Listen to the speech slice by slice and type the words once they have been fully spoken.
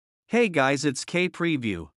Hey guys, it's K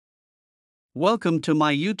Preview. Welcome to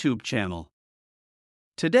my YouTube channel.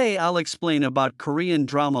 Today I'll explain about Korean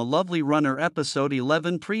drama Lovely Runner episode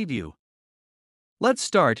 11 preview. Let's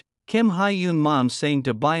start. Hye Yoon mom saying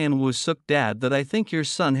to Byeon Seok dad that I think your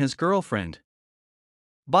son has girlfriend.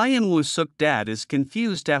 Byeon Seok dad is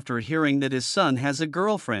confused after hearing that his son has a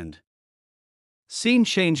girlfriend. Scene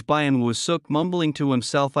change. Byeon Seok mumbling to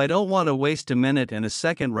himself, I don't want to waste a minute and a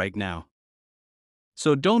second right now.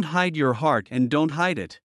 So don't hide your heart and don't hide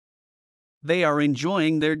it. They are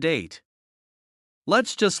enjoying their date.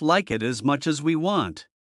 Let's just like it as much as we want.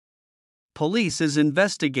 Police is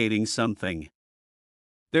investigating something.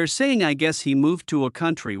 They're saying I guess he moved to a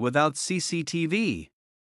country without CCTV.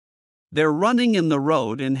 They're running in the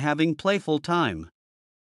road and having playful time.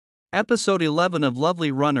 Episode 11 of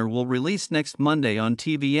Lovely Runner will release next Monday on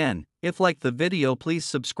TVN. If like the video, please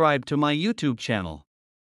subscribe to my YouTube channel.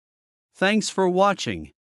 Thanks for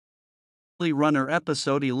watching. Lovely Runner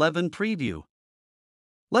episode 11 preview.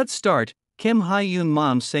 Let's start. Hye Yoon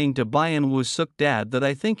mom saying to Byeon Seok dad that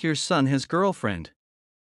I think your son has girlfriend.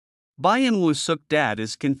 Byeon Seok dad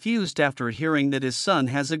is confused after hearing that his son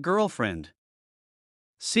has a girlfriend.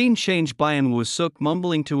 Scene change. Byeon Seok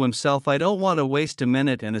mumbling to himself, I don't want to waste a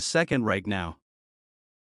minute and a second right now.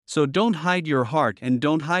 So don't hide your heart and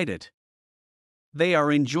don't hide it. They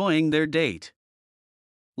are enjoying their date.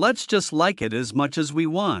 Let's just like it as much as we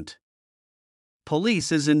want.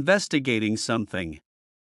 Police is investigating something.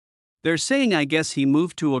 They're saying I guess he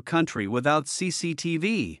moved to a country without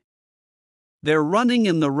CCTV. They're running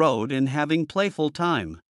in the road and having playful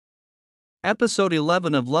time. Episode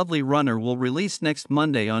 11 of Lovely Runner will release next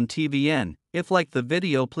Monday on TVN. If like the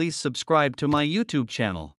video, please subscribe to my YouTube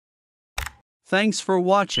channel. Thanks for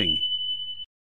watching.